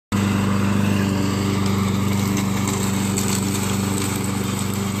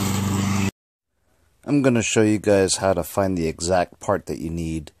I'm going to show you guys how to find the exact part that you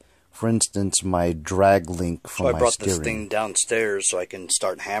need. For instance, my drag link from my steering. So I brought this thing downstairs so I can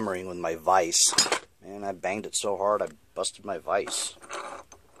start hammering with my vise. Man, I banged it so hard I busted my vise.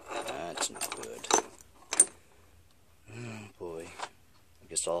 That's not good. Oh boy. I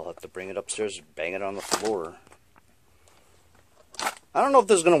guess I'll have to bring it upstairs and bang it on the floor. I don't know if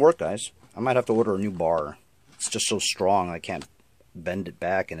this is going to work, guys. I might have to order a new bar. It's just so strong I can't bend it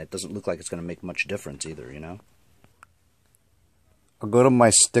back, and it doesn't look like it's going to make much difference either, you know? I'll go to my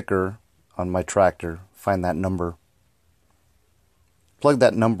sticker on my tractor, find that number, plug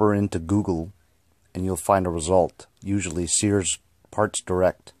that number into Google, and you'll find a result, usually Sears Parts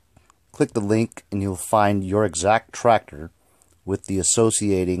Direct. Click the link and you'll find your exact tractor with the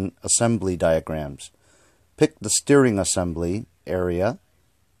associating assembly diagrams. Pick the steering assembly area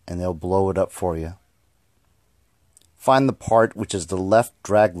and they'll blow it up for you. Find the part which is the left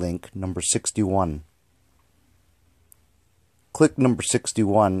drag link, number 61. Click number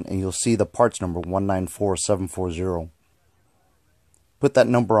 61 and you'll see the parts number 194740. Put that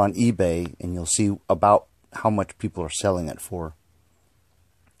number on eBay and you'll see about how much people are selling it for.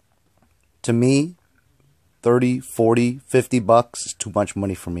 To me, 30, 40, 50 bucks is too much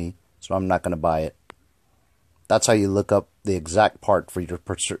money for me, so I'm not going to buy it. That's how you look up the exact part for your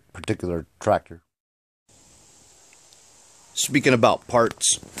particular tractor. Speaking about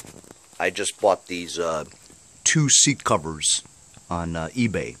parts, I just bought these 2 seat covers on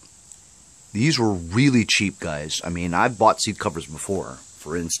eBay. These were really cheap, guys. I mean, I've bought seat covers before.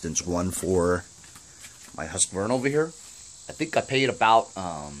 For instance, one for my Husqvarna over here. I think I paid about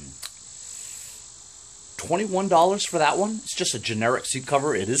 $21 for that one. It's just a generic seat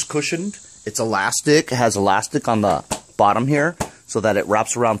cover. It is cushioned. It's elastic. It has elastic on the bottom here so that it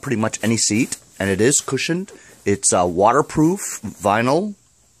wraps around pretty much any seat. And it is cushioned. It's waterproof vinyl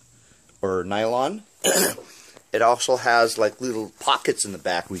or nylon. It also has like little pockets in the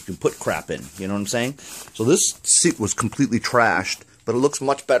back where you can put crap in. You know what I'm saying? So this seat was completely trashed, but it looks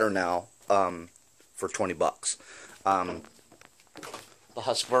much better now for 20 bucks. The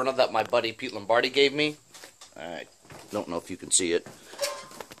Husqvarna that my buddy Pete Lombardi gave me, I don't know if you can see it.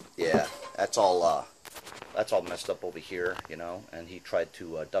 Yeah, that's all messed up over here, you know, and he tried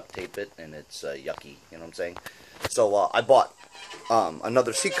to duct tape it, and it's yucky, you know what I'm saying? So I bought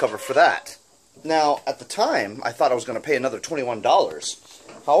another seat cover for that. Now, at the time, I thought I was going to pay another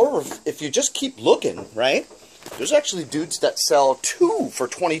 $21. However, if you just keep looking, right, there's actually dudes that sell 2 for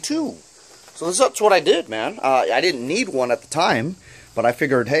 $22. So that's what I did, man. I didn't need one at the time, but I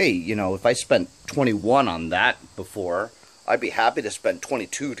figured, hey, you know, if I spent $21 on that before, I'd be happy to spend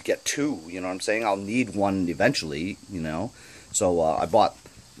 $22 to get 2, you know what I'm saying? I'll need one eventually, you know. So I bought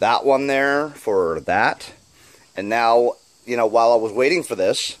that one there for that. And now, you know, while I was waiting for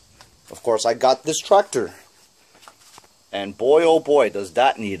this, of course, I got this tractor. And boy, oh boy, does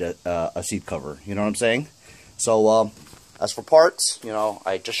that need a seat cover, you know what I'm saying? So as for parts, you know,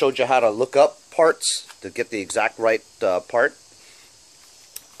 I just showed you how to look up parts to get the exact right part.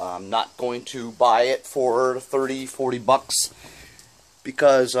 I'm not going to buy it for 30, 40 bucks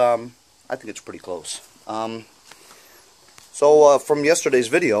because I think it's pretty close. So from yesterday's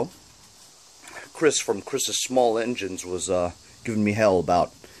video, Chris from Chris's Small Engines was giving me hell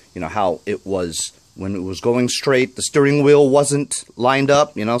about, you know, how it was when it was going straight, the steering wheel wasn't lined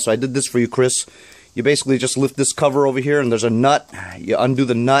up, you know. So I did this for you, Chris. You basically just lift this cover over here and there's a nut. You undo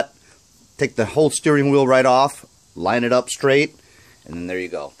the nut, take the whole steering wheel right off, line it up straight, and then there you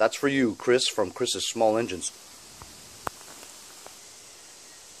go. That's for you, Chris, from Chris's Small Engines.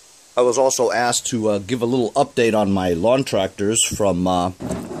 I was also asked to give a little update on my lawn tractors from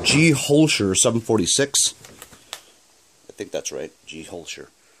G. Holscher 746. I think that's right, G. Holscher.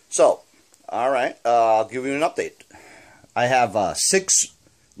 So, alright, I'll give you an update. I have 6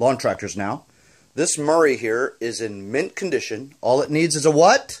 lawn tractors now. This Murray here is in mint condition. All it needs is a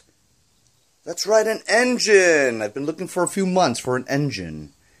what? That's right, an engine. I've been looking for a few months for an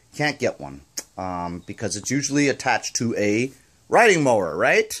engine. Can't get one because it's usually attached to a riding mower,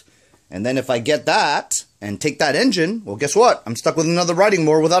 right? And then if I get that and take that engine, well, guess what? I'm stuck with another riding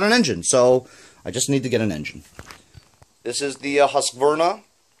mower without an engine. So I just need to get an engine. This is the Husqvarna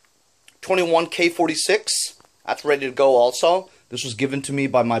 21K46. That's ready to go also. This was given to me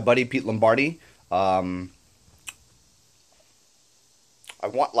by my buddy Pete Lombardi. I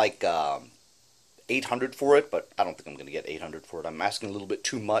want like 800 for it, but I don't think I'm going to get 800 for it. I'm asking a little bit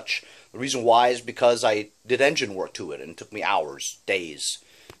too much. The reason why is because I did engine work to it, and it took me hours, days.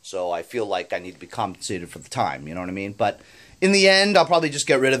 So I feel like I need to be compensated for the time, you know what I mean? But in the end, I'll probably just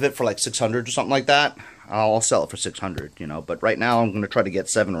get rid of it for like 600 or something like that. I'll sell it for 600, you know. But right now, I'm going to try to get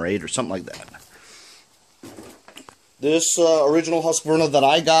 7 or 8 or something like that. This original Husqvarna that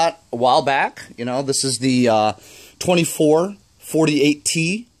I got a while back, you know, this is the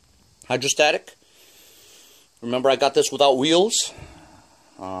 2448T hydrostatic. Remember, I got this without wheels.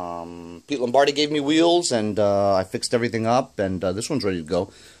 Pete Lombardi gave me wheels, and I fixed everything up, and this one's ready to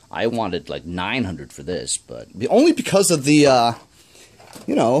go. I wanted like 900 for this, but only because of the,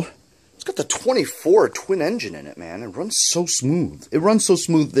 you know, it's got the 24 twin engine in it, man. It runs so smooth. It runs so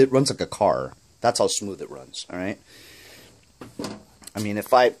smooth that it runs like a car. That's how smooth it runs, all right? I mean,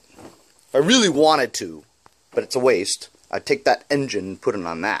 if I really wanted to, but it's a waste, I'd take that engine and put it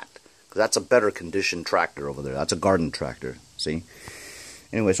on that. Because that's a better conditioned tractor over there. That's a garden tractor, see?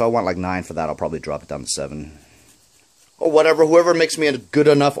 Anyway, so I want like 9 for that. I'll probably drop it down to 7. Or whatever, whoever makes me a good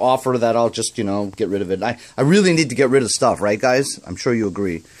enough offer that I'll just, you know, get rid of it. I really need to get rid of stuff, right, guys? I'm sure you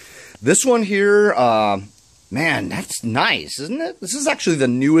agree. This one here, man, that's nice, isn't it? This is actually the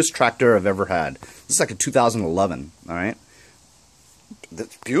newest tractor I've ever had. This is like a 2011, all right?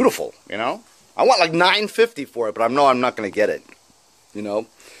 That's beautiful, you know? I want like $950 for it, but I know I'm not going to get it, you know?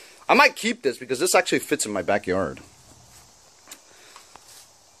 I might keep this because this actually fits in my backyard.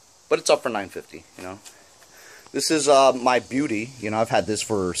 But it's up for $950, you know? This is my beauty. You know, I've had this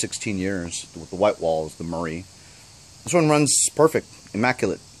for 16 years with the white walls, the Murray. This one runs perfect,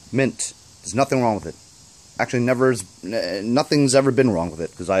 immaculate, mint. There's nothing wrong with it. Actually, nothing's ever been wrong with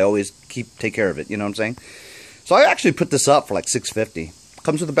it because I always take care of it. You know what I'm saying? So I actually put this up for like $650.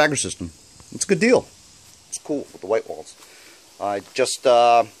 Comes with a bagger system. It's a good deal. It's cool with the white walls. I just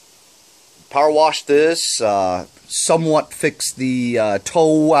power washed this. Somewhat fixed the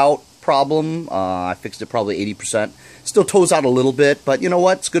toe out problem. I fixed it probably 80%. Still toes out a little bit, but you know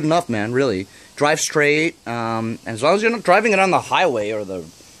what? It's good enough, man, really. Drive straight, and as long as you're not driving it on the highway or the,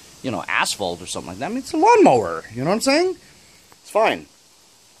 you know, asphalt or something like that. I mean, it's a lawnmower, you know what I'm saying? It's fine.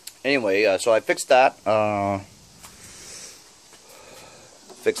 Anyway, so I fixed that.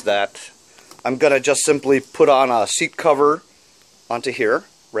 I'm going to just simply put on a seat cover onto here,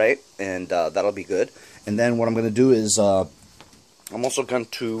 right? And that'll be good. And then what I'm going to do is I'm also going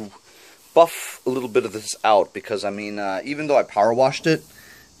to buff a little bit of this out because, I mean, even though I power washed it,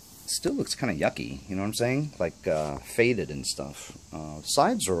 it still looks kind of yucky, you know what I'm saying? Like faded and stuff.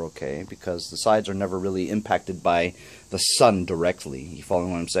 Sides are okay because the sides are never really impacted by the sun directly. You follow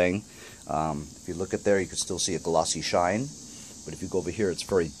what I'm saying? If you look at there, you can still see a glossy shine. But if you go over here, it's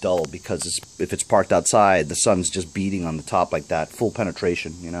very dull because if it's parked outside, the sun's just beating on the top like that. Full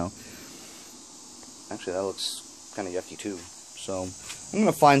penetration, you know? Actually, that looks kind of yucky too. So I'm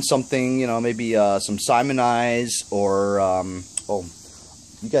going to find something, you know, maybe some Simonize or, oh,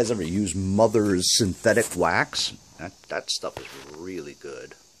 you guys ever use Mother's synthetic wax? That stuff is really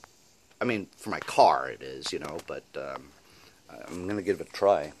good. I mean, for my car it is, you know, but I'm going to give it a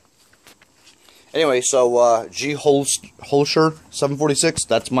try. Anyway, so G. Holscher 746,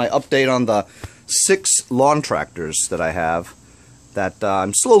 that's my update on the 6 lawn tractors that I have that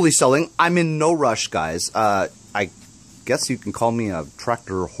I'm slowly selling. I'm in no rush, guys. I guess you can call me a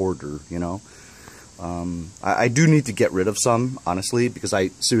tractor hoarder, you know. I do need to get rid of some, honestly, because I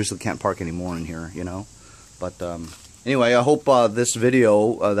seriously can't park anymore in here, you know. But anyway, I hope this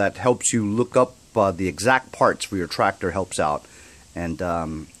video that helps you look up the exact parts for your tractor helps out. And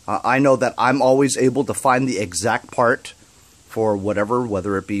I know that I'm always able to find the exact part for whatever,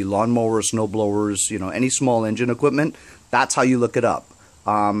 whether it be lawnmowers, snowblowers, you know, any small engine equipment. That's how you look it up.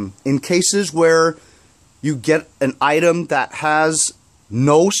 In cases where you get an item that has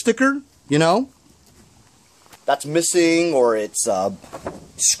no sticker, you know, that's missing, or it's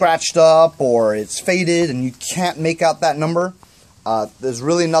scratched up, or it's faded, and you can't make out that number, there's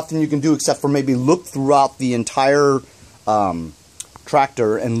really nothing you can do except for maybe look throughout the entire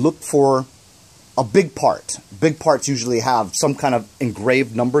tractor and look for a big part. Big parts usually have some kind of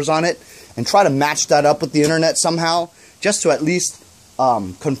engraved numbers on it, and try to match that up with the internet somehow, just to at least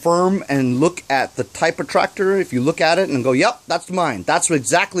confirm and look at the type of tractor. If you look at it and go, yep, that's mine. That's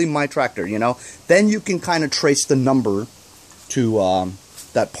exactly my tractor, you know. Then you can kind of trace the number to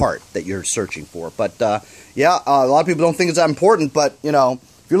that part that you're searching for. But, yeah, a lot of people don't think it's that important, but, you know,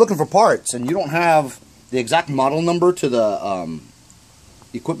 if you're looking for parts and you don't have the exact model number to the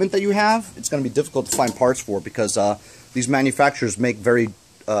equipment that you have, it's going to be difficult to find parts for because these manufacturers make very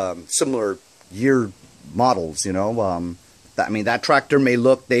similar year models, you know. I mean, that tractor may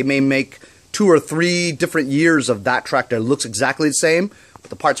look, they may make 2 or 3 different years of that tractor. It looks exactly the same, but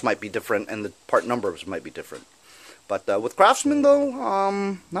the parts might be different and the part numbers might be different. But with Craftsman,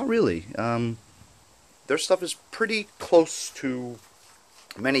 though, not really. Their stuff is pretty close to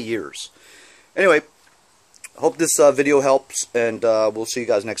many years. Anyway, hope this video helps, and we'll see you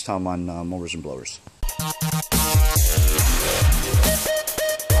guys next time on Mowers and Blowers.